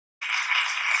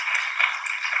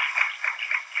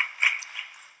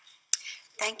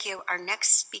Thank you. Our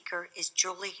next speaker is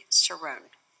Julie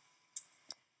Cerrone.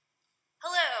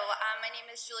 Hello, my name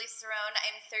is Julie Cerrone.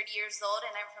 I'm 30 years old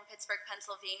and I'm from Pittsburgh,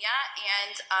 Pennsylvania.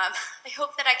 And I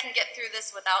hope that I can get through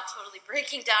this without totally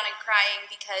breaking down and crying,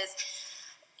 because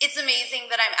it's amazing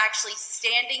that I'm actually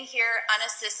standing here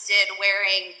unassisted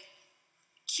wearing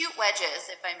cute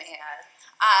wedges, if I may add,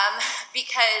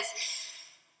 because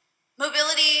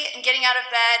mobility and getting out of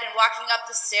bed and walking up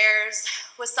the stairs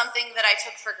was something that I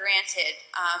took for granted.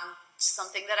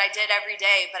 Something that I did every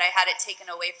day, but I had it taken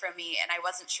away from me, and I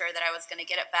wasn't sure that I was going to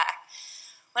get it back.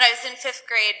 When I was in 5th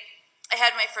grade, I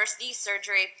had my first knee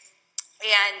surgery,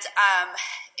 and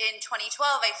in 2012,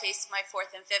 I faced my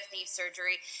 4th and 5th knee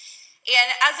surgery.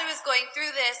 And as I was going through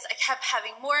this, I kept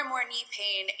having more and more knee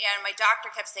pain, and my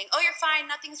doctor kept saying, "Oh, you're fine,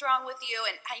 nothing's wrong with you,"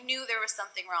 and I knew there was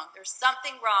something wrong. There was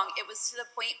something wrong. It was to the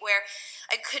point where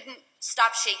I couldn't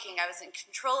stop shaking. I was in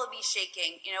control of me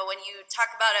shaking. You know, when you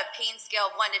talk about a pain scale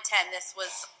of 1 to 10, this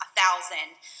was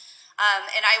 1,000.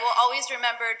 And I will always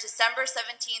remember December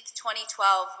 17th,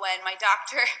 2012, when my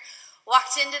doctor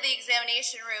walked into the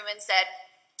examination room and said,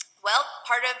 "Well,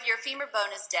 part of your femur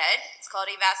bone is dead. It's called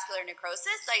avascular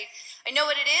necrosis. I know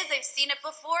what it is. I've seen it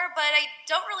before, but I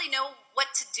don't really know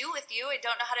what to do with you. I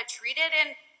don't know how to treat it,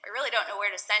 and I really don't know where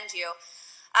to send you."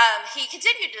 He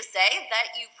continued to say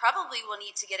that you probably will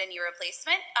need to get a knee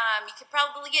replacement. You could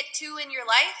probably get 2 in your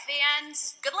life, and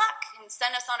good luck, and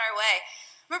send us on our way.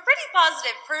 I'm a pretty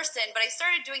positive person, but I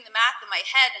started doing the math in my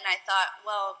head, and I thought,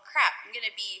 well, crap, I'm going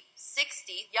to be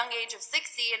 60, young age of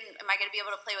 60, and am I going to be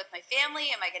able to play with my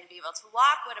family? Am I going to be able to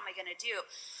walk? What am I going to do?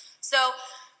 So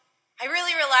I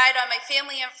really relied on my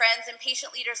family and friends and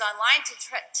patient leaders online to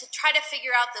try to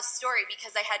figure out this story,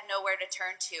 because I had nowhere to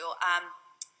turn to.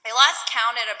 I lost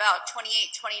count at about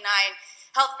 28, 29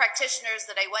 health practitioners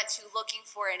that I went to looking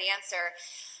for an answer.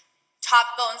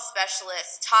 Top bone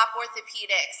specialists, top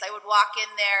orthopedics. I would walk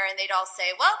in there and they'd all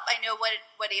say, "Well, I know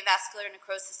what avascular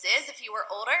necrosis is. If you were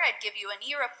older, I'd give you a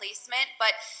knee replacement."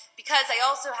 But because I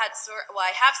also had,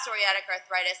 I have psoriatic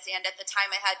arthritis, and at the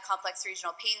time I had complex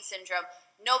regional pain syndrome,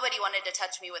 nobody wanted to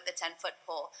touch me with a 10-foot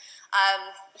pole.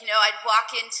 You know, I'd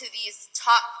walk into these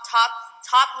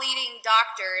top leading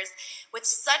doctors with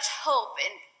such hope,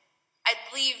 and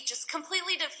I'd leave just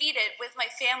completely defeated with my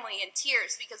family in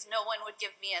tears because no one would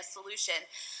give me a solution.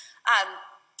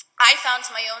 I found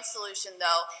my own solution,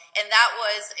 though, and that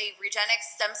was a Regenix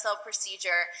stem cell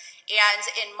procedure. And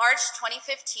in March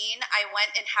 2015, I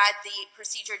went and had the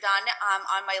procedure done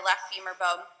on my left femur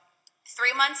bone.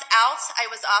 3 months out, I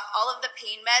was off all of the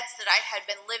pain meds that I had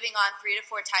been living on 3 to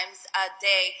 4 times a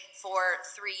day for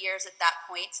 3 years at that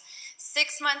point.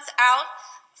 6 months out,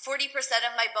 40%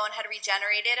 of my bone had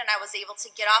regenerated, and I was able to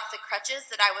get off the crutches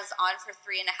that I was on for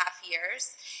 3.5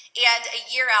 years. And a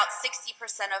year out,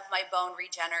 60% of my bone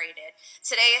regenerated.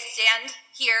 Today, I stand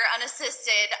here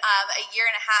unassisted, a year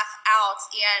and a half out,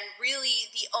 and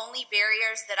really the only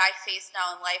barriers that I face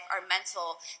now in life are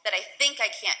mental, that I think I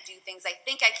can't do things, I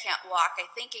think I can't walk, I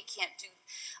think I can't do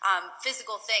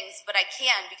physical things, but I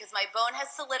can, because my bone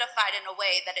has solidified in a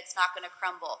way that it's not going to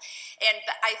crumble. And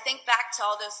I think back to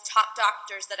all those top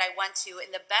doctors that I went to,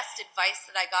 and the best advice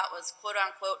that I got was, quote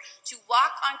unquote, to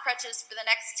walk on crutches for the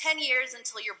next 10 years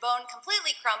until your bone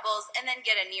completely crumbles and then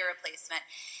get a knee replacement.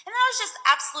 And that was just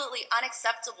absolutely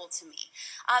unacceptable to me.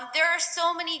 There are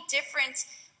so many different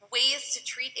ways to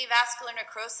treat avascular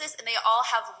necrosis, and they all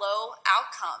have low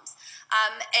outcomes.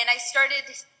 And I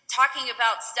started talking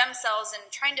about stem cells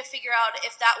and trying to figure out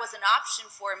if that was an option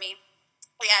for me.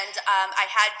 And I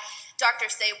had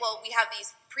doctors say, "Well, we have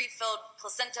these pre-filled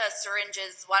placenta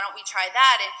syringes, why don't we try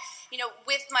that?" And, you know,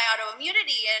 with my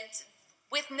autoimmunity and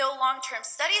with no long-term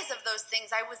studies of those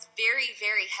things, I was very,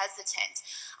 very hesitant.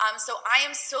 So I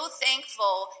am so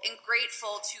thankful and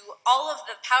grateful to all of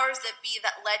the powers that be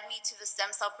that led me to the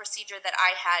stem cell procedure that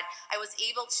I had. I was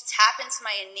able to tap into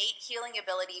my innate healing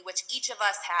ability, which each of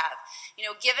us have. You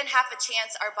know, given half a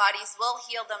chance, our bodies will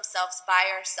heal themselves by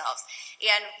ourselves.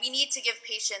 And we need to give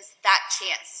patients that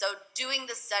chance. So doing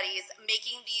the studies,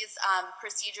 making these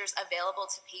procedures available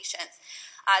to patients.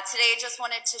 Today, I just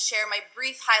wanted to share my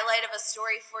brief highlight of a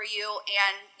story for you,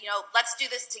 and, you know, let's do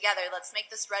this together. Let's make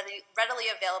this readily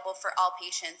available for all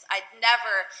patients. I'd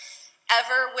never,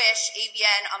 ever wish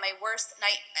AVN on my worst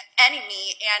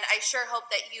enemy, and I sure hope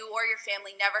that you or your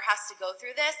family never has to go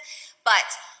through this,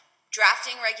 but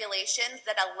drafting regulations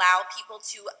that allow people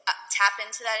to tap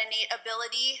into that innate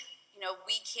ability, you know,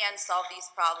 we can solve these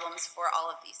problems for all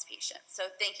of these patients. So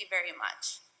thank you very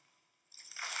much.